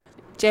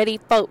jetty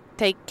folk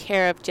take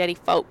care of jetty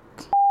folk.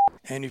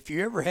 And if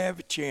you ever have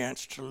a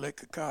chance to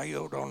lick a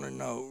coyote on the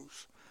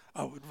nose,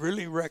 I would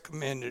really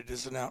recommend it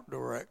as an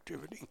outdoor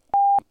activity.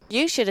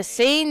 You should have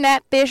seen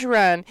that fish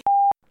run.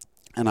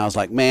 And I was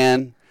like,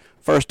 man,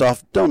 first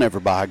off, don't ever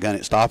buy a gun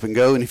at Stop and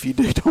Go. And if you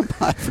do, don't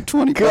buy it for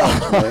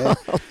 $20, man.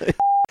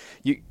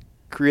 You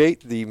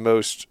create the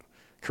most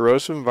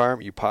corrosive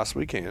environment you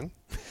possibly can,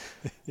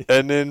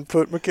 and then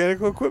put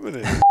mechanical equipment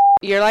in it.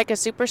 You're like a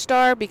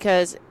superstar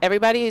because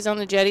everybody who's on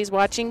the jetties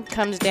watching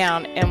comes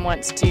down and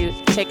wants to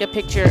take a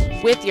picture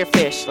with your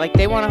fish. Like,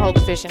 they want to hold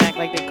the fish and act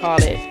like they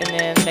caught it. And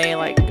then they,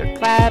 like, are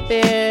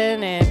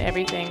clapping and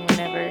everything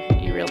whenever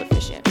you reel the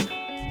fish in.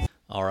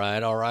 All right.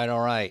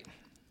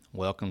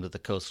 Welcome to the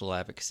Coastal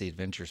Advocacy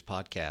Adventures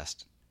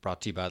podcast,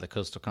 brought to you by the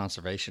Coastal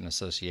Conservation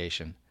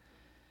Association.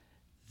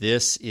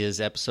 This is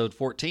episode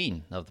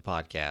 14 of the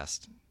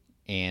podcast.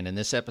 And in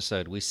this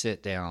episode, we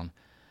sit down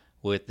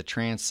with the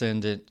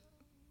transcendent,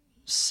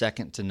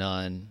 second to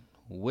none,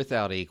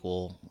 without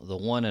equal, the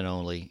one and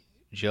only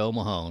Joe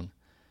Mahone,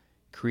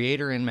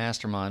 creator and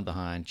mastermind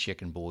behind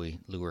Chicken Boy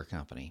Lure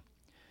Company.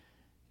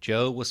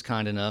 Joe was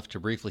kind enough to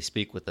briefly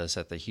speak with us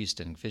at the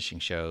Houston Fishing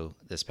Show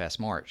this past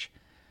March.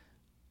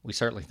 We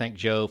certainly thank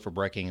Joe for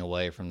breaking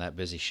away from that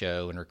busy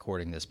show and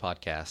recording this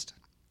podcast.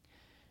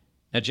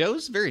 Now,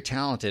 Joe's very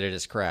talented at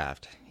his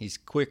craft. He's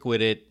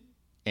quick-witted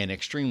and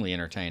extremely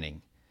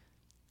entertaining.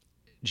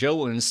 Joe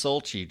will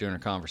insult you during a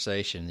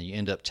conversation, and you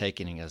end up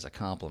taking it as a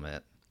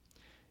compliment.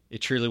 It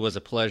truly was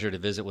a pleasure to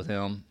visit with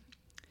him,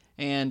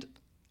 and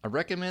I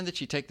recommend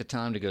that you take the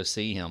time to go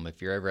see him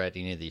if you're ever at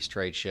any of these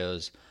trade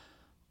shows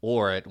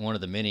or at one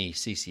of the many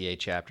CCA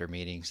chapter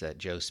meetings that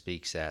Joe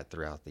speaks at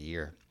throughout the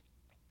year.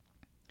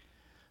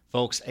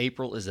 Folks,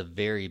 April is a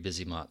very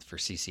busy month for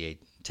CCA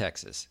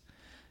Texas.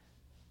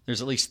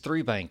 There's at least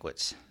 3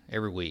 banquets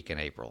every week in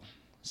April.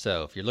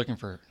 So if you're looking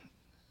for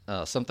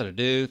something to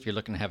do, if you're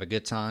looking to have a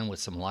good time with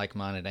some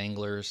like-minded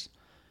anglers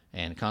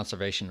and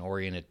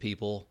conservation-oriented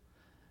people,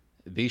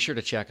 be sure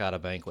to check out a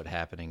banquet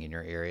happening in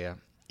your area.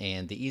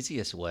 And the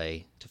easiest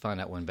way to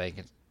find out when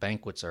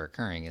banquets are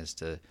occurring is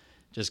to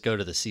just go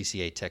to the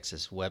CCA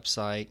Texas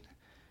website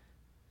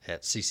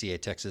at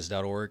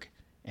ccatexas.org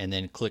and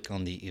then click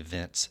on the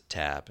Events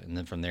tab. And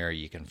then from there,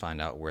 you can find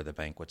out where the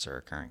banquets are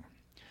occurring.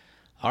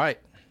 All right,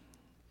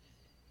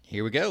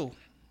 here we go.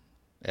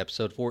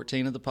 Episode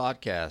 14 of the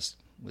podcast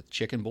with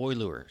Chicken Boy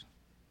Lures.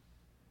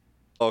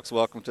 Folks,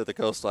 welcome to the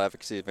Coastal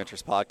Advocacy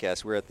Adventures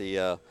podcast. We're at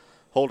the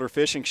Holder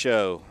Fishing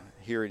Show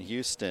here in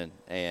Houston,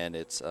 and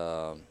it's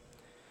a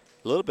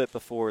little bit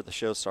before the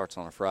show starts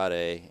on a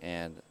Friday,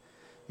 and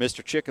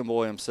Mr. Chicken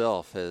Boy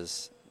himself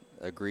has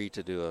agreed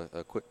to do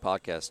a quick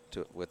podcast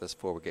with us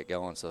before we get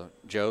going. So,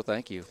 Joe,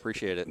 thank you.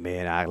 Appreciate it.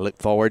 Man, I look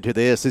forward to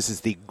this. This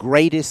is the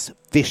greatest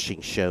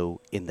fishing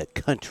show in the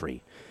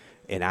country,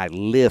 and I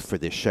live for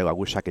this show. I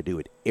wish I could do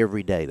it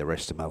every day the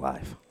rest of my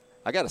life.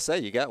 I got to say,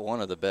 you got one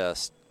of the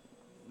best,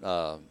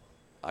 I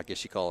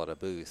guess you call it a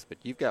booth, but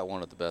you've got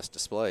one of the best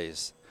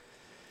displays.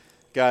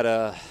 Got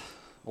a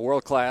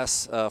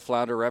world-class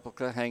flounder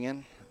replica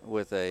hanging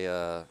with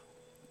a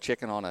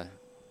chicken on a,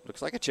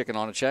 looks like a chicken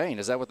on a chain.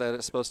 Is that what that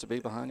is supposed to be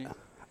behind you?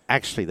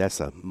 Actually, that's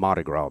a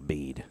Mardi Gras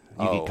bead.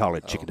 You can call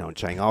it chicken on a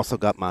chain. I also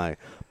got my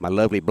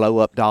lovely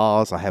blow-up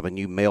dolls. I have a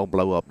new male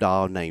blow-up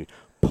doll named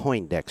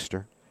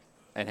Poindexter.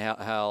 And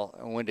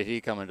when did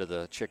he come into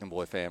the Chicken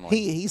Boy family?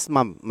 He's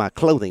my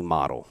clothing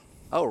model.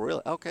 Oh,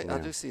 really? Okay, Yeah. I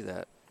do see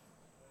that.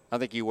 I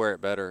think you wear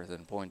it better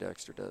than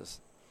Poindexter does.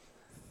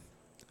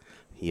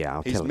 Yeah,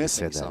 I'll He's tell him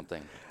missing he said that.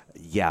 something.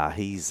 Yeah,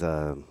 he is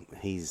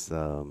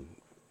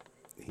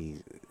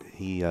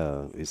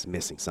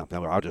missing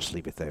something. I'll just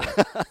leave it there.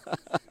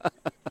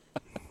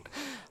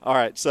 All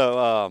right,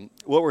 so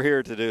what we're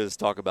here to do is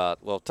talk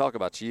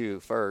about you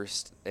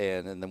first,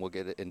 and then we'll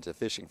get into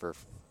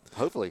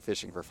hopefully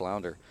fishing for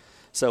flounder.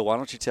 So why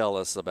don't you tell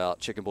us about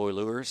Chicken Boy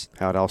Lures?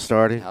 How it all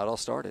started? How it all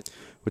started.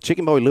 Well,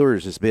 Chicken Boy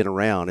Lures has been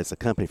around as a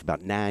company for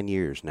about 9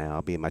 years now.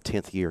 I'll be in my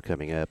 10th year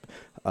coming up.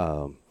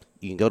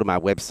 You can go to my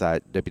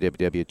website,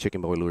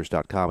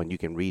 www.chickenboylures.com, and you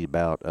can read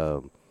about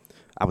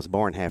I was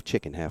born half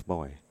chicken, half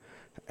boy.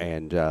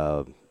 And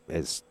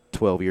as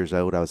 12 years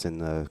old, I was in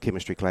the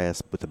chemistry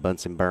class with a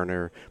Bunsen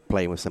burner,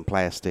 playing with some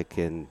plastic,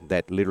 and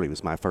that literally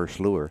was my first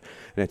lure.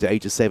 And at the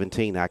age of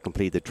 17, I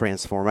completed the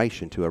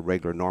transformation to a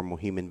regular, normal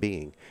human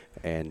being.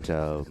 And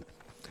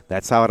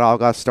that's how it all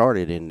got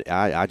started, and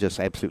I just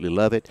absolutely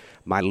love it.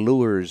 My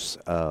lures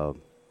are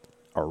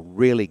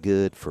really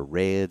good for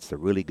reds. They're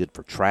really good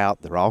for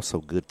trout. They're also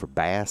good for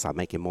bass. I'm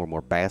making more and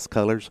more bass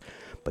colors.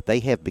 But they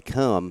have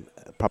become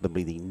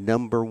probably the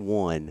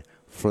 #1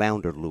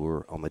 flounder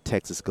lure on the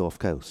Texas Gulf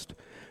Coast.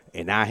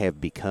 And I have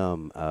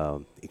become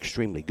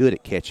extremely good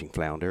at catching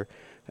flounder,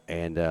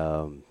 and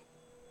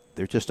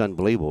they're just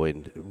unbelievable.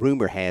 And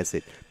rumor has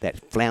it that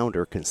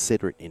flounder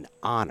consider it an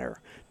honor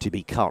to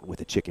be caught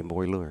with a Chicken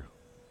Boy lure.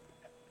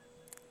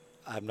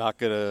 I'm not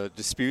going to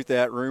dispute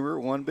that rumor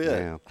one bit.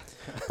 Yeah.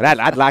 But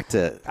I'd like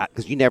to,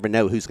 because you never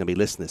know who's going to be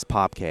listening to this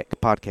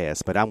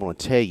podcast, but I'm going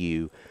to tell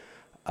you,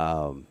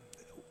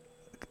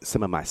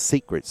 some of my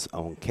secrets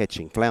on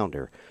catching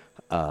flounder.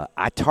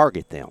 I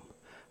target them.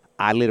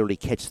 I literally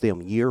catch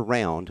them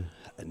year-round,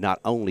 not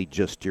only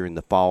just during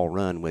the fall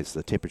run when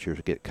the temperatures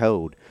get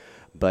cold,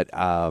 but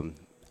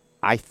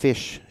I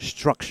fish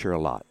structure a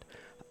lot.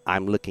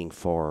 I'm looking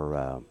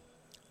for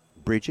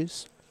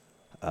bridges,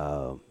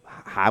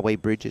 highway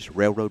bridges,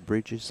 railroad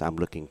bridges. I'm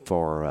looking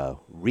for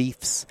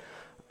reefs.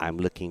 I'm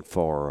looking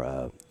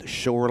for the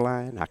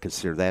shoreline. I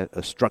consider that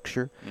a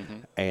structure.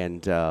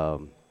 And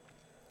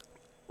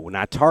when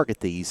I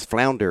target these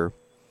flounder,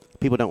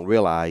 people don't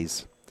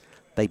realize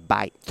they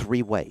bite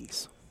 3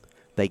 ways.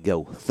 They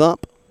go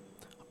thump,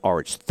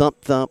 or it's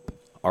thump thump,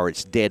 or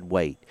it's dead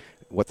weight.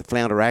 What the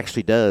flounder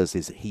actually does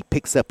is he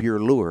picks up your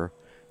lure,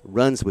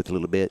 runs with it a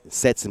little bit,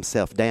 sets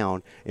himself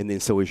down, and then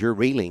so as you're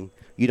reeling,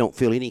 you don't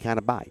feel any kind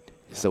of bite.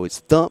 So it's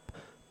thump,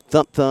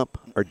 thump thump,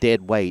 or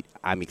dead weight.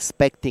 I'm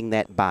expecting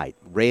that bite.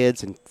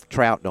 Reds and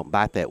trout don't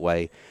bite that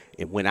way.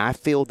 And when I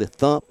feel the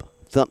thump,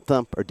 thump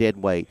thump, or dead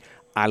weight,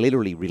 I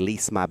literally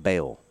release my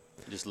bail.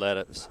 Just let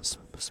it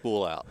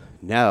spool out.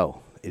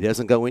 No, it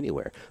doesn't go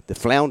anywhere. The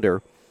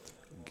flounder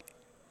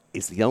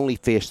is the only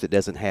fish that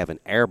doesn't have an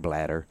air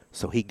bladder,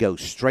 so he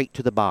goes straight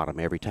to the bottom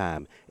every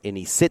time, and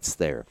he sits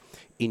there.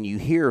 And you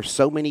hear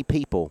so many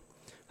people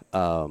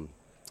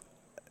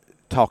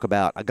talk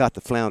about, I got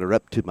the flounder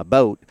up to my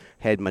boat,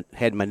 had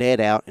my net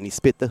out, and he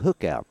spit the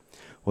hook out.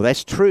 Well,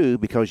 that's true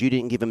because you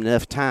didn't give him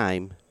enough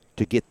time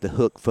to get the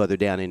hook further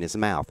down in his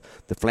mouth.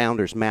 The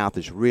flounder's mouth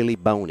is really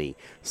bony,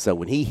 so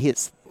when he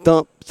hits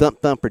thump,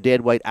 thump, thump, or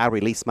dead weight, I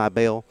release my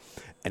bail,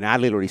 and I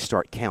literally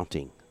start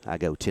counting. I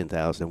go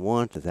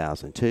 10,001,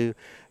 10,002,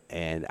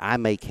 and I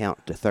may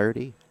count to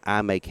 30.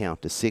 I may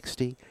count to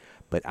 60,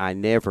 but I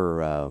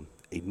never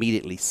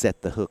immediately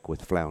set the hook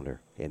with flounder,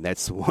 and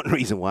that's one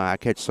reason why I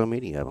catch so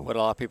many of them. What a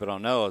lot of people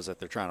don't know is that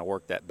they're trying to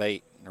work that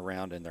bait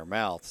around in their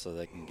mouth so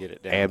they can get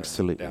it down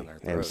Absolutely, down their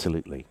throat.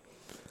 Absolutely.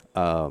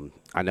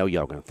 I know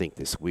y'all gonna think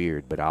this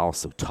weird, but I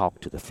also talk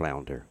to the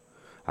flounder.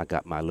 I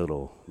got my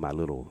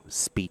little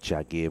speech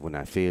I give when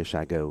I fish.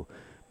 I go,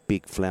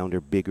 big flounder,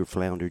 bigger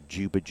flounder,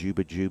 juba,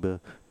 juba, juba.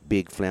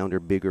 Big flounder,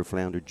 bigger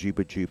flounder,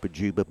 juba, juba,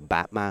 juba.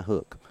 Bite my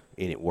hook,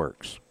 and it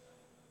works.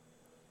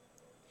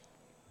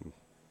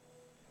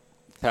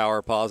 Power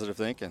of positive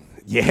thinking.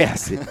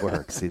 Yes, it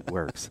works. It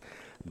works.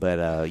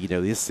 But,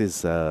 this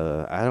is,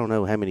 I don't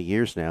know how many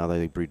years now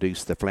they've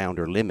reduced the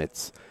flounder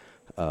limits.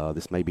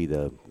 This may be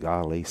the,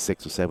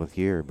 6th or 7th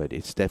year, but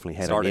it's definitely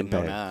had an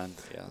impact.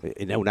 Started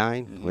in 09, yeah. In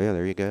 09? Mm-hmm. Well,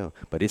 there you go.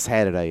 But it's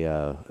had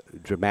a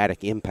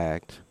dramatic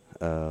impact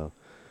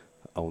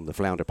on the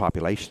flounder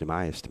population, in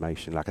my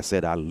estimation. Like I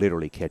said, I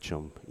literally catch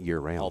them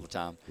year-round. All the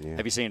time. Yeah.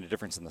 Have you seen a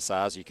difference in the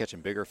size? Are you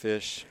catching bigger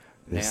fish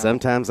now?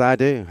 Sometimes I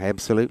do,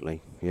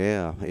 absolutely.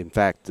 Yeah. In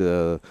fact,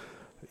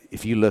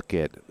 if you look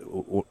at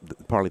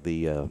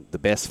probably the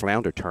best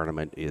flounder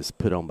tournament is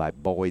put on by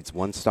Boyd's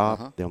One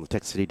Stop down the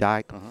Texas City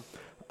Dike.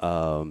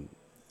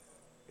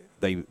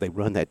 They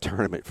run that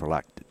tournament for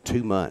like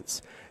 2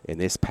 months, and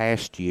this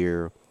past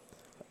year,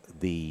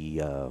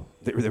 they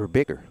were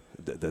bigger.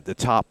 The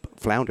top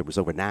flounder was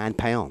over 9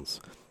 pounds,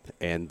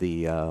 and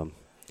the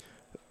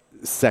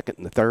second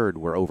and the third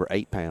were over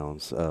 8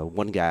 pounds.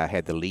 One guy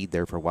had the lead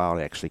there for a while.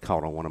 He actually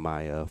caught on one of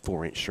my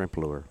 4-inch shrimp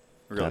lure.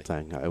 Really?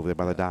 Thing, over there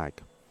by the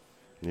dike.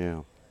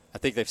 Yeah. I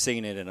think they've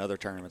seen it in other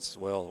tournaments as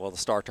well. Well, the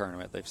Star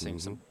Tournament, they've seen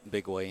some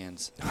big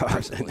weigh-ins.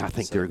 I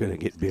think they're going to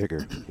get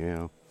bigger.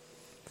 Yeah.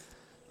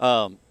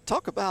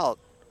 Talk about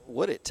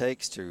what it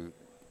takes to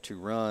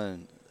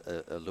run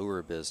a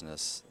lure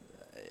business.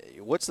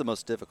 What's the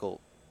most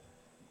difficult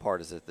part?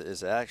 Is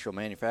it actual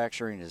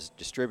manufacturing? Is it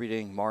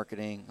distributing,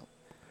 marketing?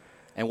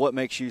 And what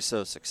makes you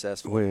so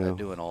successful at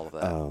doing all of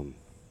that?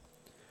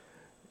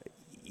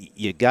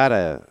 You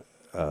gotta.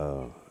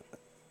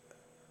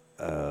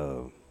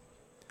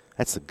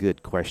 That's a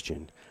good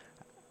question.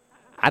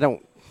 I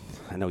don't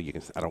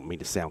mean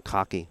to sound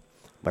cocky,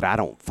 but I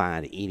don't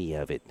find any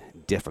of it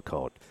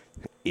difficult.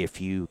 If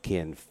you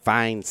can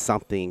find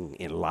something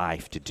in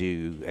life to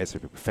do as a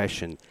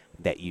profession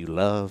that you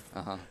love,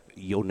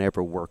 you'll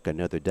never work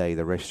another day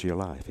the rest of your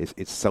life.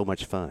 It's so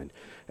much fun.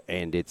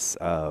 And it's,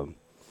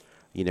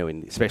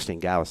 especially in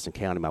Galveston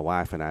County, my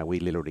wife and I, we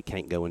literally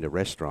can't go into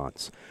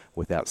restaurants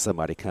without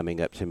somebody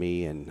coming up to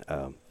me and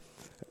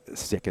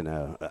sticking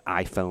an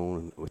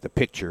iPhone with a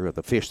picture of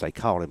the fish they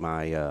caught in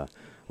my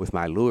with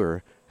my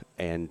lure.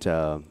 And,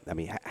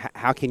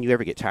 how can you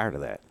ever get tired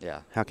of that?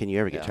 Yeah. How can you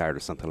ever get tired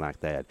of something like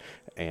that?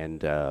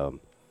 And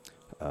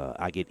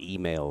I get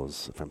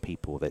emails from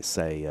people that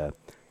say,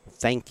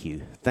 thank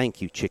you,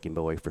 Chicken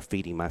Boy, for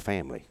feeding my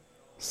family.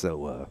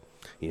 So,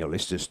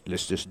 let's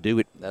just do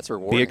it. That's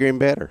rewarding. Bigger and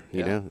better.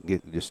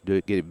 Get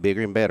it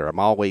bigger and better. I'm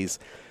always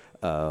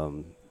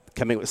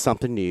coming with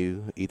something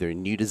new, either a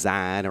new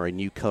design or a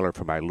new color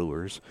for my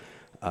lures.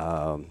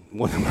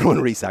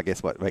 One reason, I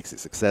guess, what makes it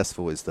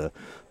successful is the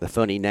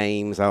funny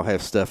names. I'll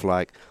have stuff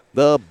like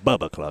the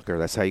Bubba Clucker.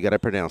 That's how you got to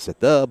pronounce it,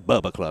 the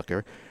Bubba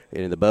Clucker.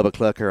 And in the Bubba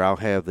Clucker, I'll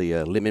have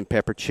the lemon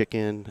pepper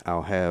chicken.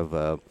 I'll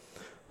have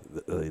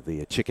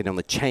the Chicken on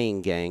the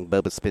Chain gang.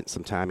 Bubba spent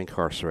some time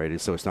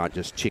incarcerated, so it's not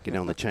just Chicken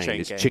on the Chain. Chain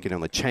It's gang. Chicken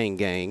on the Chain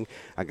gang.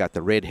 I got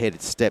the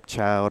Red-Headed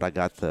Stepchild. I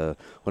got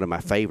one of my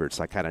favorites.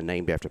 I kind of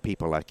named after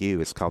people like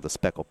you. It's called the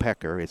Speckled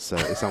Pecker. It's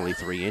only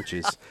 3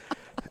 inches.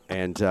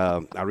 And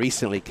I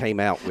recently came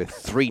out with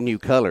 3 new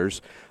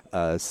colors.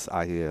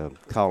 I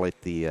call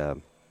it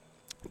the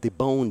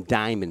Bone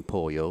Diamond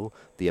Pollo,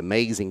 the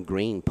Amazing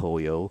Green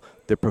Pollo,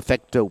 the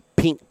Perfecto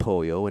Pink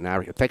Pollo, and I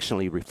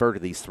affectionately refer to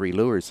these 3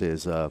 lures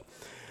as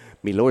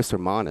mi los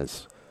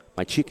hermanos,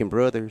 my chicken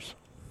brothers.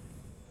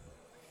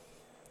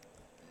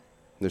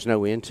 There's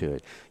no end to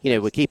it. You know,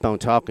 we keep on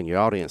talking, your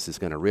audience is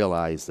going to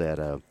realize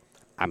that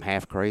I'm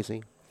half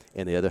crazy,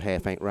 and the other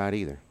half ain't right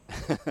either.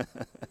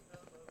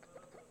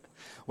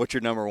 What's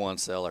your number 1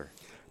 seller?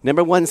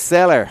 Number 1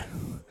 seller,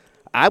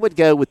 I would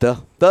go with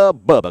the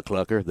Bubba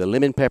Clucker, the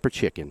lemon pepper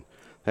chicken.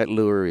 That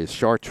lure is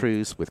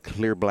chartreuse with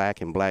clear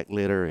black and black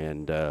glitter,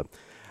 and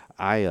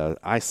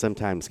I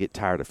sometimes get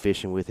tired of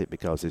fishing with it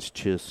because it's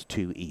just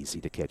too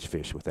easy to catch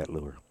fish with that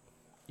lure.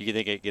 You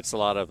think it gets a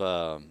lot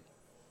of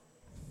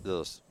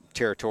those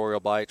territorial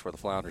bites where the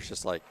flounder's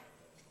just like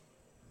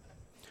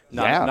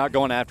not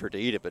going after it to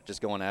eat it, but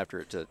just going after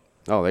it to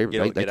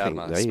get out of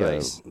my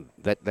space?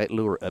 That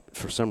lure,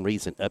 for some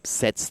reason,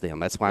 upsets them.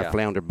 That's why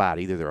flounder bite.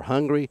 Either they're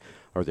hungry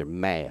or they're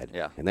mad.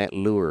 Yeah. And that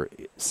lure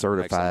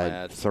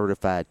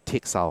certified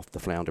ticks off the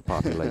flounder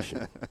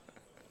population.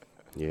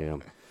 Yeah.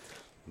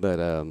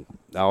 But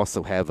I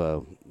also have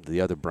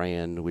the other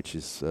brand, which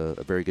is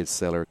a very good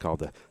seller, called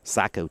the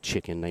Psycho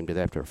Chicken, named it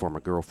after a former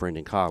girlfriend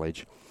in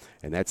college.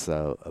 And that's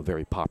a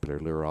very popular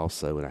lure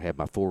also. And I have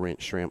my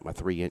 4-inch shrimp, my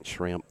 3-inch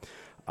shrimp.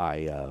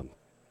 I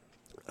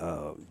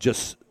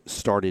just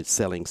started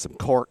selling some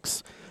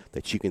corks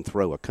that you can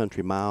throw a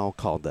country mile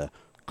called the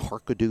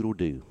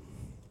Carkadoodle-Doo.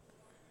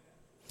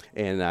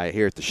 And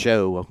here at the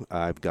show,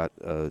 I've got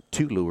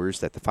 2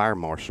 lures that the fire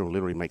marshal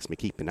literally makes me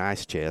keep in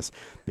ice chest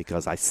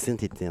because I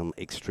scented them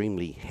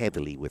extremely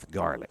heavily with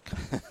garlic.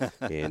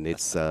 And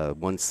it's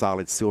one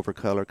solid silver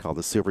color called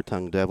the Silver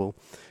Tongue Devil,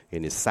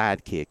 and his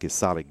sidekick is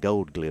solid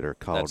gold glitter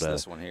called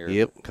this one here.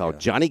 Yep, called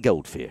Johnny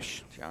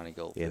Goldfish. Johnny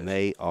Goldfish. And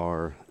they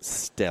are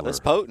stellar.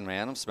 That's potent,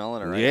 man. I'm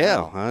smelling it right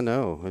now. Yeah, I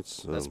know.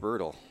 That's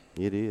brutal.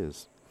 It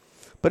is.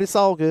 But it's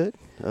all good.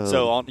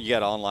 So you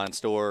got an online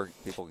store.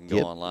 People can go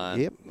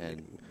online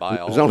and buy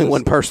all. There's only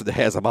one person that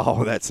has them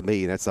all. That's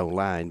me. That's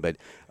online. But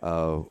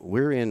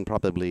we're in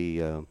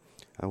probably, I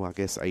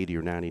guess, 80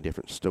 or 90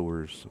 different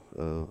stores,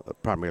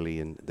 primarily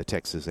in the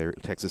Texas,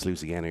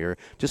 Louisiana area.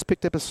 Just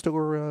picked up a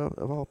store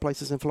of all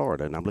places in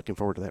Florida, and I'm looking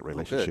forward to that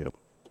relationship.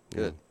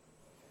 Good.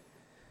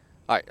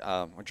 All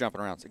right, we're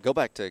jumping around. So go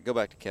back to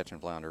catching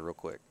flounder real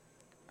quick.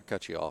 I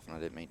cut you off, and I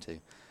didn't mean to.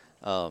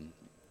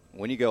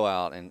 When you go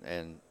out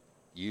and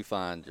you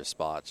find your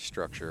spots,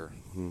 structure,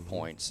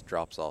 points,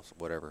 drops off,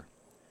 whatever,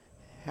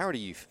 how do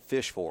you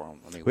fish for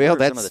them? I mean,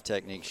 what are some of the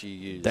techniques you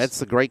use?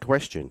 That's a great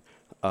question.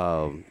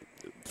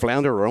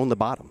 Flounder are on the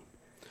bottom,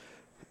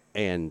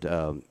 and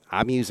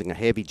I'm using a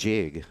heavy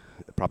jig,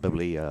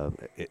 probably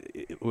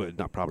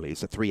not probably,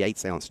 it's a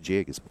 3/8 ounce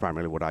jig is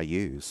primarily what I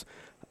use.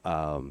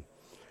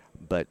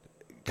 But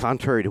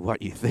contrary to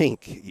what you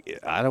think,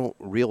 I don't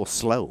reel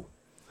slow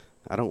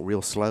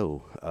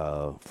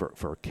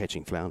for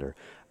catching flounder.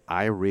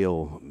 I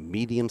reel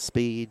medium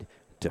speed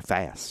to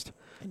fast.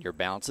 And you're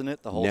bouncing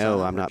it the whole time?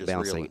 No, I'm not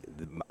bouncing.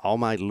 Reeling? All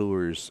my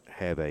lures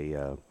have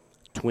a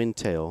twin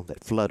tail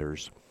that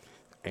flutters,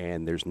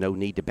 and there's no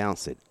need to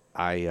bounce it.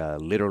 I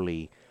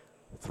literally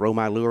throw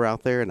my lure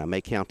out there, and I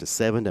may count to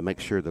 7 to make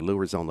sure the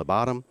lure's on the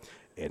bottom,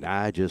 and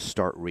I just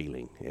start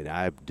reeling. And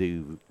I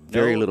do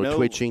very little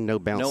twitching, no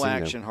bouncing. No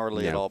action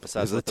hardly at all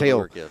besides what the tail,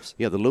 lure gives.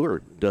 Yeah, the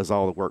lure does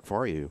all the work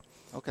for you.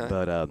 Okay.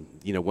 But,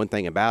 one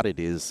thing about it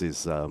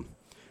is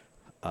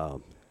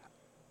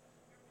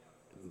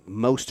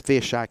most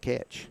fish I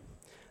catch,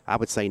 I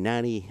would say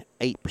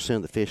 98%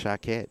 of the fish I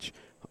catch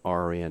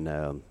are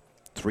in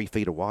 3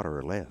 feet of water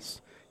or less.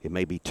 It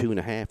may be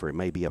 2.5 or it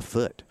may be a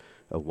foot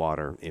of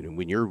water. And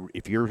when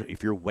if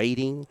you're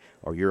wading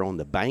or you're on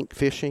the bank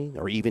fishing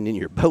or even in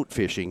your boat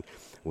fishing,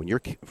 when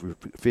you're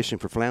fishing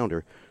for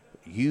flounder,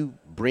 you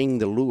bring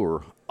the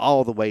lure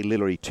all the way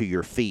literally to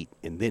your feet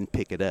and then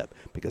pick it up,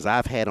 because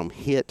I've had them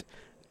hit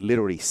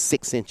literally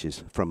 6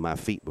 inches from my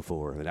feet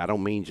before, and I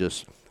don't mean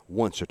just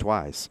once or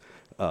twice.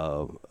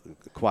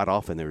 Quite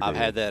often they're I've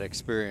had that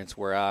experience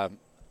where I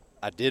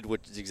did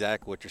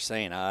exactly what you're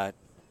saying. I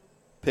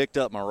picked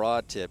up my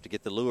rod tip to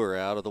get the lure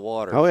out of the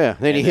water. Oh, yeah.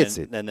 Then he hits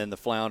it. And then the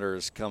flounder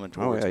is coming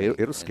towards me.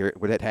 It'll scare –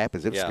 when that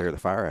happens, it'll scare the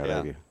fire out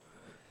of you.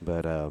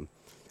 But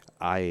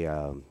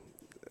I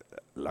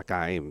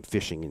am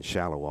fishing in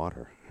shallow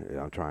water.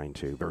 I'm trying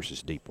to,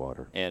 versus deep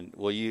water. And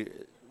will you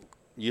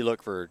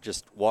look for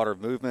just water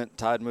movement,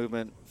 tide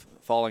movement,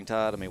 falling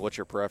tide? I mean, what's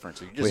your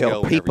preference? Or you just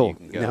go whenever you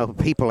can go? No,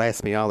 people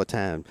ask me all the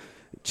time,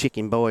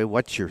 Chicken Boy,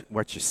 what's your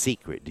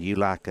secret? Do you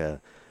like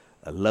a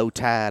low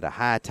tide, a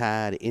high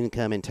tide,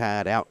 incoming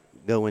tide,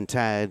 going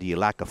tide? Do you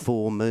like a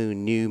full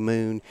moon, new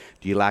moon?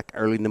 Do you like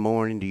early in the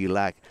morning? Do you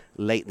like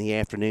late in the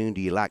afternoon?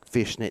 Do you like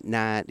fishing at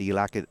night? Do you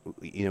like it,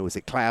 is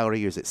it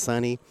cloudy or is it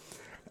sunny?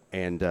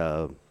 And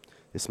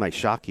this may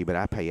shock you, but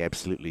I pay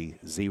absolutely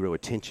zero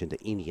attention to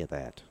any of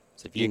that.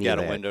 So if you've got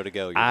a window to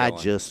go, you're I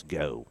going. just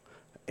go.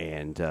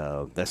 And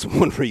that's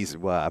one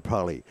reason why I'm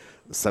probably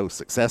so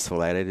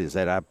successful at it, is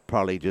that I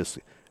probably just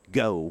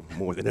go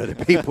more than other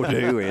people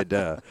do. And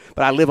but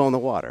I live on the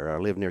water. I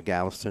live near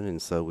Galveston,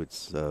 and so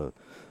it's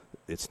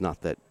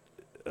not that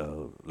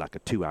like a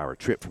 2-hour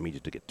trip for me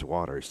to get to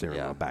water. It's there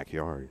in my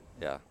backyard.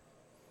 Yeah.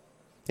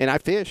 And I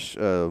fish.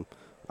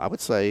 I would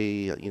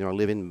say, I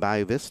live in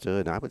Bayou Vista,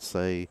 and I would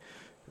say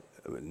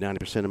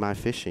 90% of my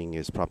fishing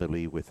is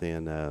probably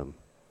within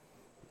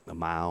a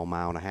mile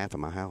and a half of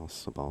my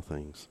house, of all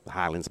things. The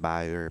Highlands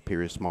Bayou,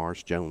 Pierce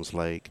Marsh, Jones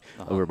Lake,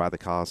 over by the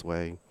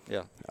Causeway.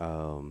 Yeah.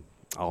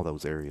 All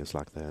those areas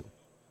like that.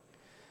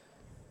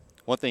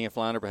 One thing in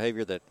flounder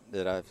behavior that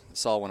I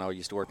saw when I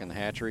used to work in the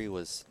hatchery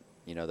was,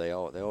 they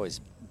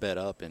always bed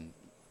up in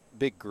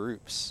big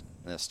groups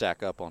and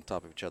stack up on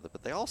top of each other,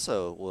 but they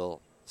also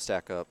will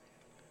stack up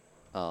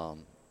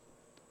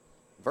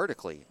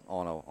vertically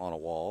on a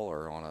wall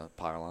or on a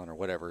pylon or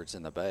whatever it's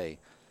in the bay.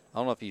 I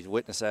don't know if you've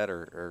witnessed that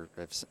or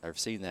have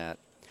seen that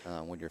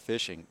when you're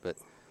fishing, but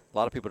a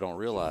lot of people don't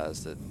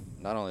realize that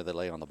not only they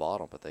lay on the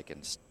bottom, but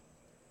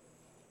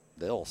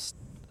they'll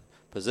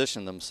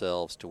position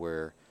themselves to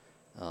where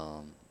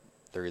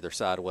they're either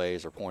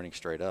sideways or pointing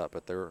straight up,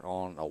 but they're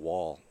on a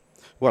wall.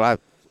 Well,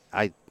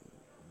 I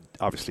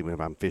obviously when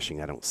I'm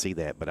fishing, I don't see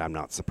that, but I'm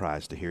not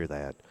surprised to hear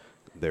that.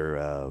 They're,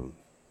 a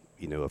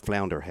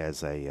flounder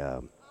has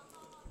a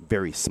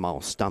very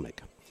small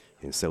stomach,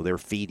 and so they're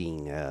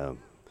feeding.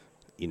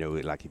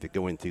 Like if you're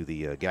going through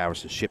the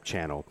Galveston Ship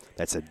Channel,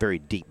 that's a very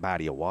deep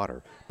body of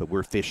water. But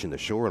we're fishing the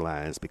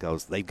shorelines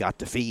because they've got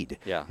to feed,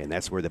 and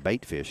that's where the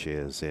bait fish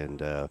is. And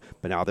but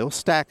now they'll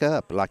stack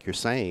up, like you're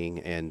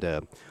saying.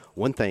 And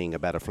one thing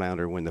about a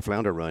flounder, when the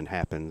flounder run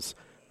happens,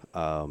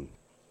 there'll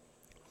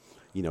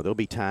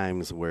be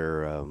times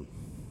where,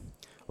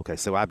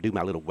 so I do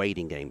my little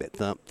waiting game, that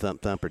thump,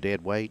 thump, thump, or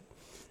dead weight,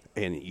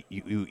 and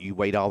you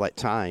wait all that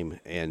time,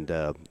 and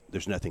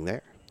there's nothing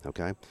there.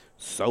 Okay,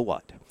 so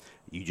what?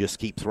 You just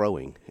keep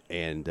throwing,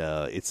 and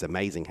it's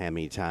amazing how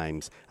many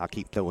times I'll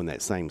keep throwing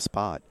that same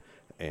spot,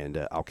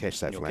 and I'll catch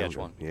that flounder. Catch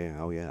one. Yeah,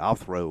 oh yeah. I'll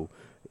throw.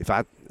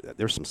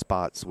 There's some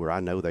spots where I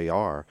know they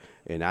are,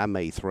 and I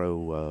may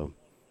throw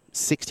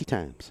 60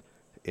 times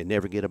and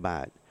never get a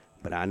bite,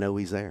 but I know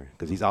he's there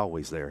because he's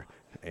always there,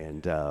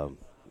 and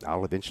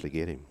I'll eventually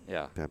get him.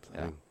 Yeah.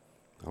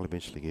 I'll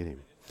eventually get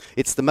him.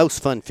 It's the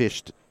most fun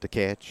fish to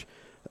catch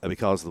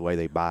because of the way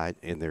they bite,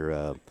 and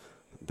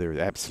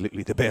they're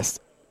absolutely the best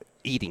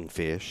eating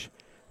fish.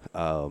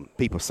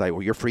 People say,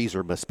 well, your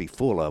freezer must be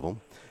full of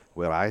them.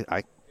 Well,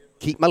 I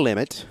keep my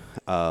limit,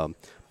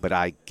 but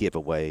I give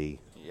away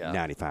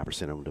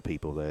 95% of them to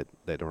people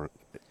that aren't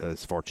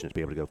as fortunate to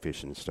be able to go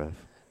fishing and stuff.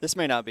 This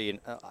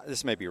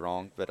may be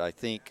wrong, but I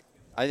think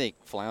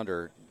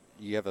flounder,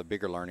 you have a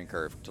bigger learning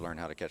curve to learn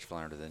how to catch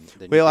flounder than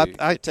well, you do.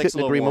 I it takes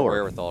couldn't a agree little more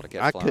more. wherewithal to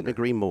catch I flounder. couldn't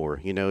agree more.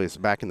 It's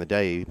back in the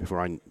day before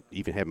I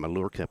even had my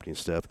lure company and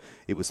stuff.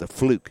 It was a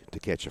fluke to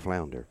catch a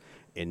flounder,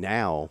 and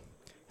now.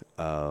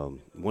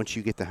 Once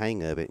you get the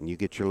hang of it and you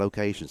get your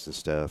locations and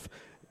stuff,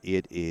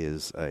 it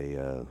is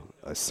a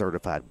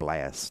certified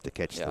blast to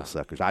catch those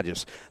suckers.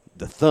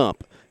 The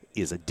thump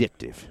is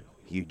addictive.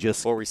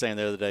 What were we saying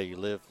the other day?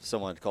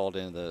 Someone called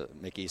in the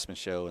Mick Eastman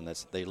show, and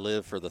they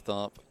live for the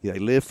thump. Yeah, they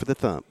live for the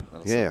thump.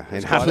 There's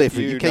and I live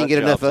for. You can't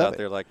get enough of out it.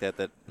 there like that.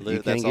 You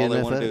That's all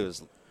they want to do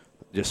is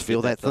just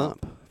feel that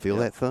thump. Feel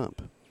that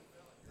thump.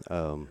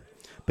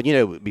 But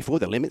before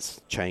the limits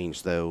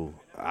changed, though,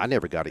 I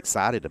never got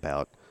excited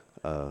about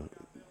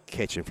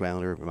catching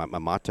flounder. My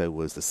motto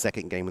was the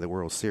second game of the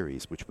World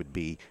Series, which would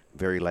be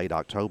very late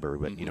October.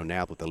 But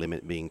now with the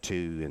limit being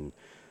 2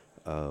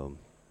 and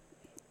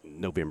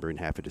November and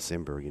half of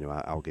December,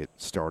 I'll get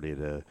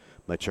started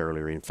much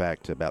earlier. In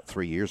fact, about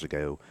 3 years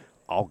ago,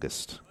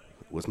 August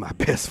was my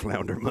best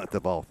flounder month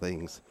of all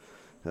things.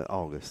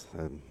 August.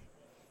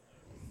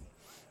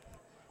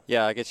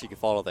 Yeah, I guess you can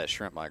follow that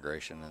shrimp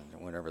migration,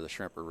 and whenever the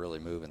shrimp are really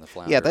moving, the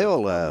flounder. Yeah,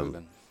 they'll.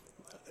 moving.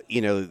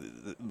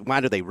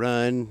 Why do they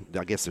run?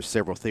 I guess there's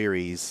several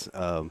theories.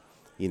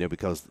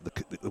 Because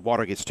the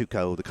water gets too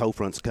cold, the cold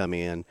fronts come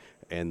in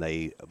and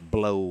they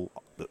blow.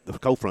 The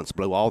cold fronts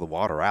blow all the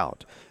water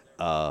out.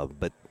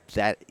 But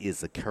that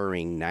is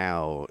occurring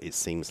now. It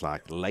seems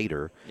like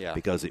later,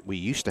 because we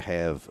used to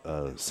have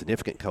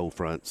significant cold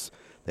fronts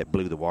that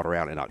blew the water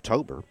out in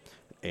October,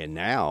 and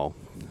now,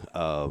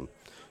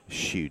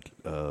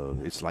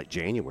 it's like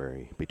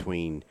January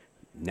between.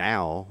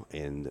 Now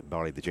and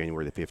probably the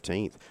January the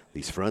 15th,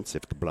 these fronts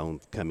have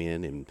come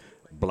in and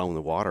blown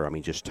the water. I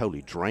mean, just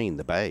totally drained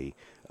the bay,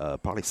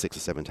 probably 6 or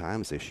 7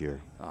 times this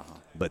year.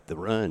 But the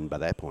run by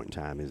that point in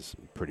time is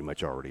pretty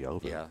much already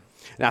over. Yeah.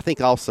 And I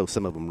think also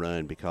some of them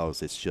run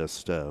because it's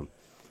just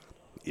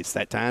it's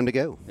that time to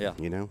go. Yeah.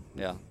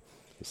 Yeah.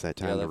 It's that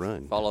time to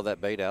run. Follow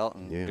that bait out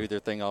and do their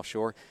thing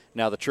offshore.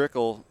 Now the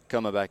trickle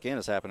coming back in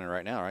is happening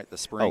right now, right? The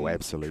spring. Oh,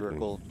 absolutely.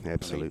 Trickle.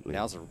 Absolutely.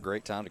 Now's a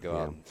great time to go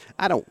out.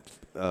 I don't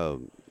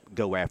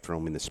go after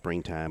them in the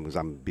springtime because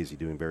I'm busy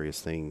doing various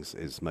things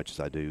as much as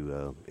I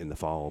do in the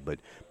fall. But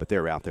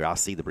they're out there. I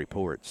see the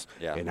reports,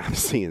 and I'm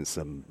seeing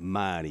some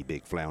mighty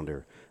big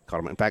flounder.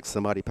 In fact,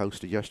 somebody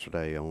posted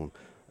yesterday on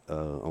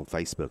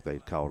Facebook. They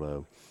caught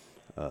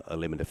a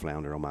limited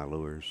flounder on my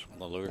lures. On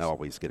the lures. I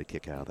always get a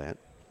kick out of that.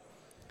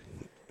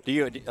 Do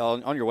you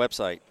on your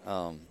website?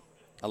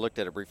 I looked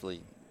at it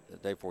briefly the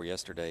day before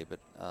yesterday, but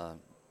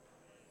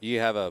do you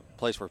have a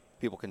place where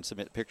people can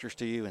submit pictures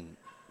to you? And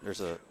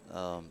there's a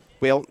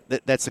well,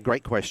 that's a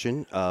great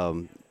question.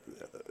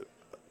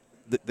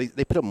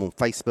 They put them on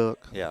Facebook,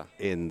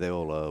 and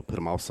they'll put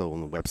them also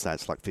on the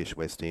websites like Fish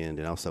West End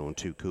and also on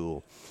Too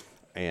Cool,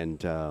 and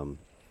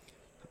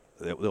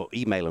they'll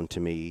email them to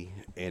me,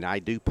 and I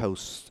do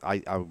post. I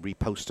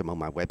repost them on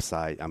my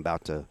website. I'm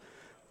about to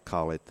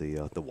call it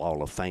the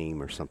Wall of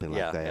Fame or something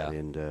like that,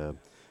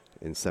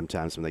 and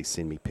sometimes when they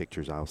send me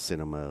pictures, I'll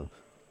send them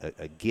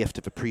a gift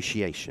of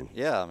appreciation.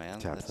 Yeah, man,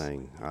 type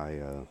thing.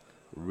 I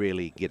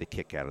really get a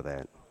kick out of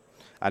that.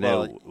 I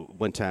know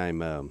one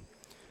time.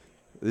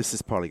 This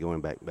is probably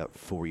going back about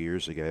 4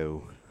 years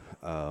ago.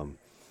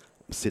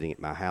 Sitting at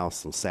my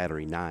house on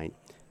Saturday night,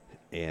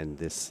 and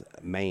this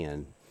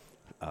man,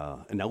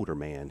 an older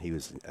man, he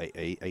was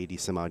 80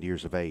 some odd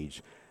years of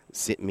age,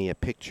 sent me a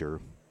picture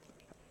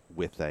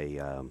with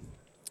a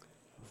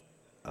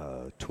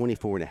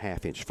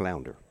 24.5-inch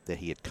flounder that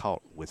he had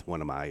caught with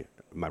one of my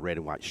red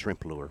and white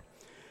shrimp lure.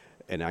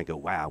 And I go,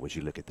 wow, would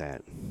you look at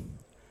that?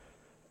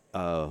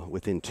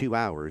 Within 2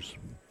 hours,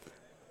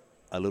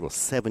 a little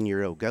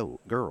 7-year-old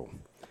girl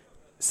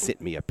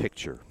sent me a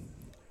picture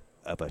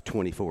of a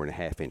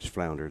 24.5-inch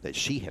flounder that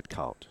she had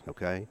caught,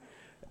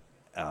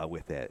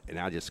 with that. And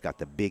I just got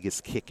the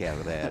biggest kick out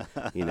of that.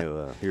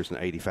 Here's an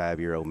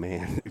 85-year-old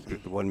man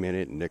 1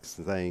 minute, and next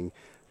thing,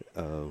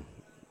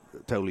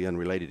 totally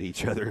unrelated to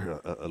each other,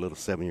 a little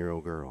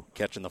 7-year-old girl.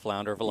 Catching the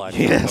flounder of a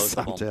lifetime. Yes,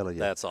 I'm telling you.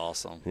 That's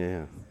awesome.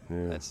 Yeah.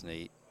 That's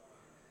neat.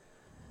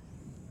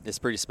 It's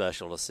pretty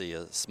special to see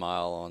a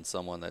smile on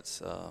someone that's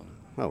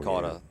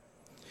caught a...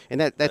 And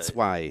that's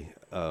why...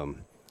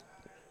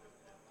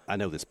 I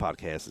know this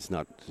podcast is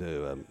not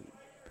to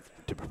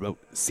promote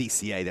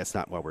CCA. That's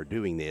not why we're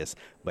doing this.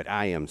 But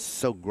I am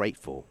so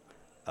grateful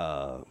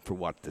for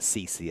what the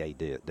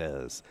CCA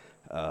does.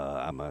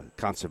 I'm a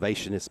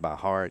conservationist by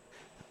heart.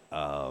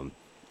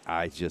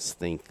 I just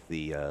think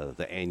the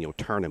annual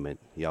tournament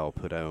y'all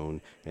put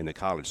on and the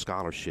college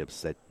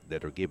scholarships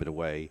that are given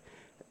away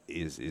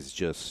is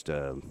just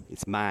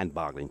it's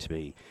mind-boggling to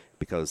me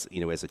because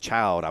as a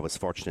child I was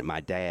fortunate. My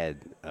dad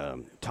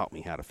taught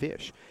me how to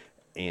fish,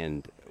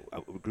 and I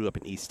grew up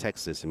in East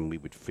Texas, and we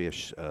would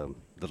fish.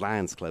 The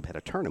Lions Club had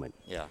a tournament.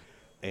 Yeah.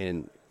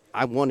 And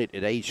I won it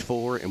at age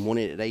 4 and won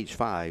it at age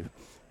 5,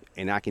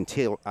 and I can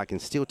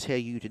still tell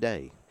you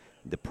today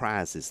the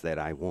prizes that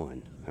I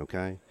won.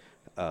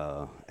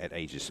 At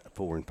ages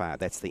 4 and 5.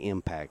 That's the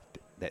impact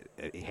that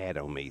it had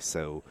on me.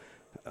 So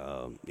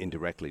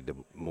indirectly, the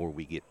more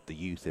we get the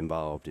youth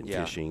involved in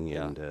fishing,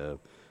 and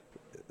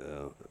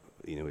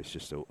it's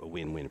just a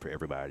win-win for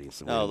everybody.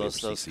 It's a win-win those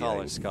for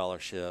college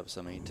scholarships.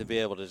 I mean, to be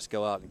able to just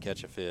go out and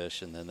catch a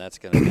fish, and then that's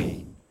going to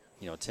be,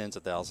 tens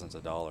of thousands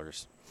of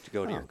dollars to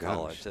go to your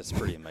college. That's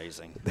pretty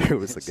amazing. There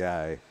was a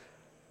guy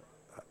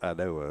I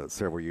know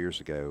several years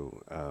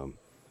ago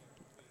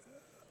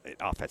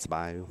off at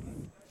Bayou.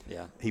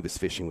 Yeah. He was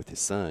fishing with his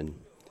son,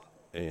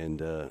 and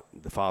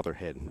the father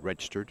had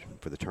registered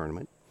for the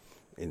tournament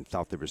and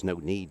thought there was no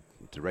need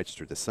to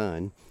register the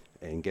son.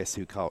 And guess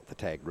who caught the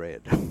tagged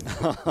red?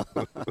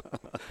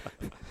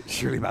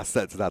 Surely my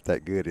son's not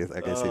that good.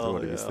 I guess he's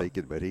what he was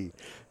thinking, but he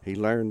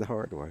learned the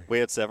hard way. We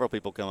had several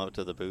people come up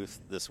to the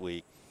booth this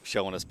week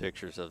showing us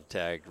pictures of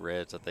tagged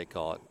reds that they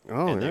caught.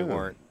 Oh,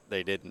 and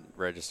they didn't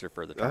register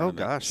for the tournament.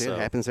 Oh, gosh, it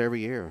happens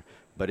every year.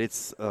 But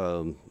it's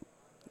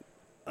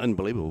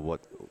unbelievable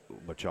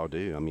what y'all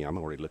do. I mean, I'm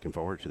already looking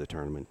forward to the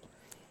tournament.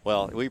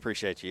 Well, we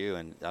appreciate you,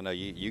 and I know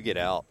you get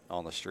out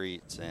on the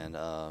streets and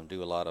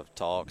do a lot of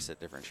talks at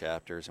different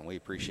chapters, and we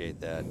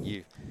appreciate that.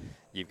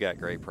 You've got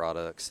great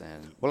products,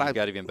 and you've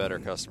got even better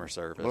customer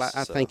service. Well,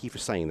 I thank you for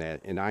saying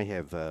that, and I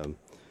have,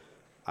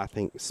 I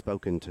think,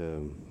 spoken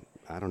to,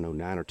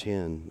 9 or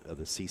 10 of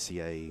the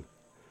CCA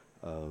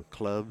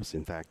clubs.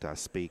 In fact, I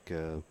speak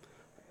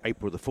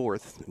April the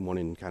 4th, one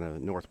in kind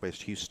of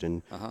northwest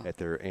Houston, at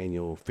their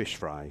annual fish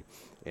fry,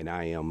 and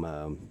I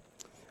am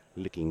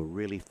looking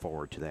really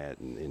forward to that.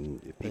 And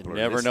if people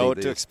never know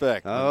what to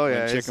expect. Oh,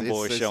 yeah. Chicken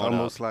Boy's showing up. It's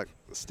almost like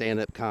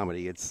stand-up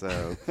comedy. It's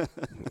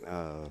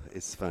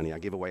it's funny. I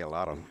give away a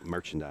lot of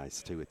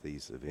merchandise, too, at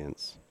these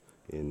events,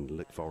 and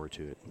look forward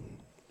to it.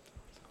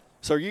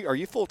 So are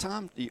you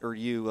full-time? Are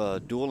you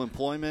dual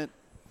employment?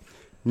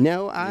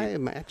 No, I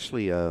am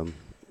actually a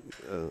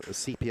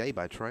CPA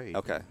by trade.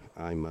 Okay.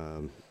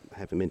 I'm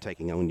haven't been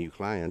taking on new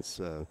clients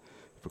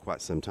for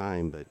quite some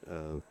time, but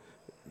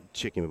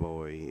Chicken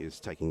Boy is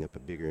taking up a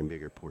bigger and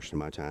bigger portion of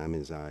my time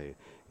as I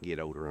get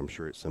older. I'm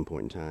sure at some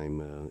point in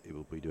time it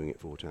will be doing it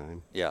full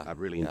time. Yeah. I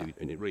really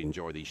really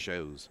enjoy these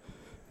shows.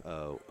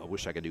 I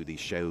wish I could do these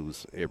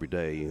shows every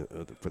day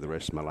for the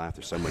rest of my life.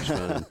 They're so much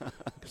fun.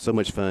 So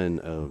much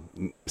fun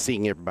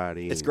seeing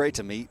everybody. It's great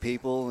to meet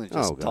people and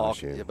just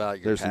talk about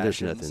your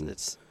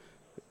passions.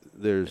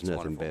 There's nothing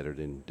wonderful. better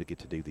than to get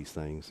to do these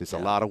things. It's Yeah.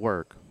 a lot of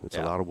work. It's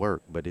Yeah. a lot of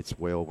work, but it's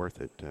well worth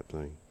it type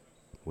thing.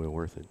 Well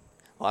worth it.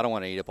 Well, I don't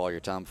want to eat up all your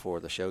time before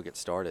the show gets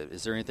started.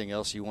 Is there anything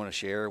else you want to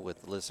share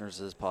with the listeners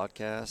of this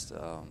podcast?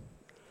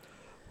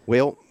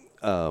 Well,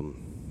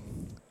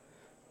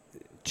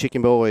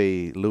 Chicken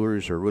Boy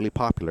lures are really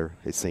popular,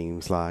 it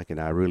seems like, and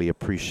I really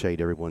appreciate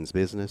everyone's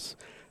business.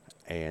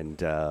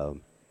 And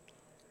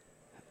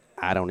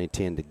I don't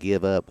intend to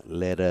give up,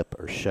 let up,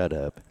 or shut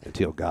up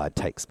until God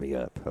takes me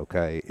up.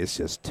 Okay, it's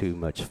just too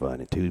much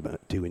fun and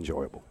too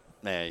enjoyable.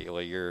 Man,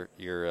 well, you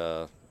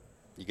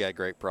got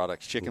great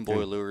products.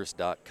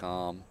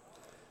 ChickenBoyLures.com.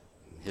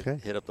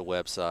 Hit up the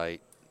website.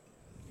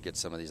 Get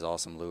some of these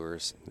awesome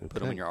lures.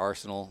 Put them in your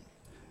arsenal.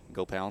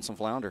 Go pound some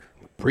flounder.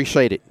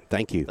 Appreciate it.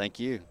 Thank you. Thank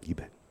you. You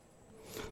bet.